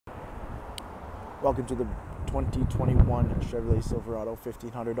Welcome to the 2021 Chevrolet Silverado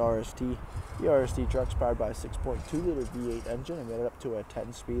 1500 RST. The RST truck's powered by a 6.2-liter V8 engine and made up to a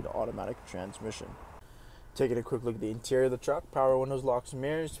 10-speed automatic transmission. Taking a quick look at the interior of the truck: power windows, locks and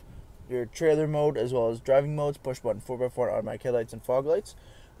mirrors, your trailer mode as well as driving modes, push button 4x4 automatic headlights and fog lights,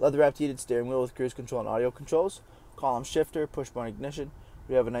 leather wrapped heated steering wheel with cruise control and audio controls, column shifter, push button ignition.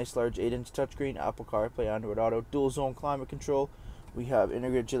 We have a nice large 8-inch touchscreen, Apple CarPlay, Android Auto, dual zone climate control. We have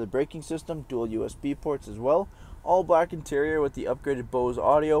integrated chiller braking system, dual USB ports as well. All black interior with the upgraded Bose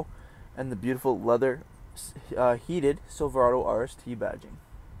audio and the beautiful leather heated Silverado RST badging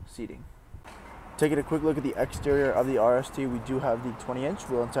seating. Taking a quick look at the exterior of the RST, we do have the 20-inch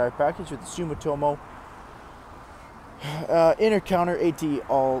wheel and tire package with the Sumitomo inner counter AT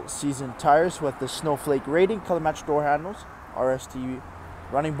all-season tires with the snowflake rating, color matched door handles, RST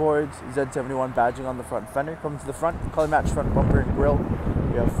running boards, Z71 badging on the front fender. Coming to the front, color matched front bumper and grille.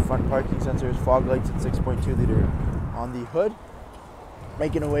 We have front parking sensors, fog lights, and 6.2-liter on the hood.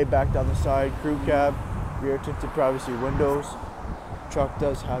 Making our way back down the side, crew cab, rear tinted privacy windows. Truck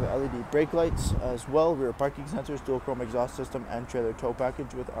does have LED brake lights as well, rear parking sensors, dual chrome exhaust system, and trailer tow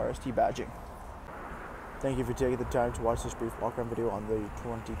package with RST badging. Thank you for taking the time to watch this brief walk-around video on the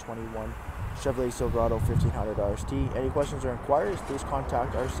 2021 Chevrolet Silverado 1500 RST. Any questions or inquiries, please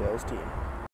contact our sales team.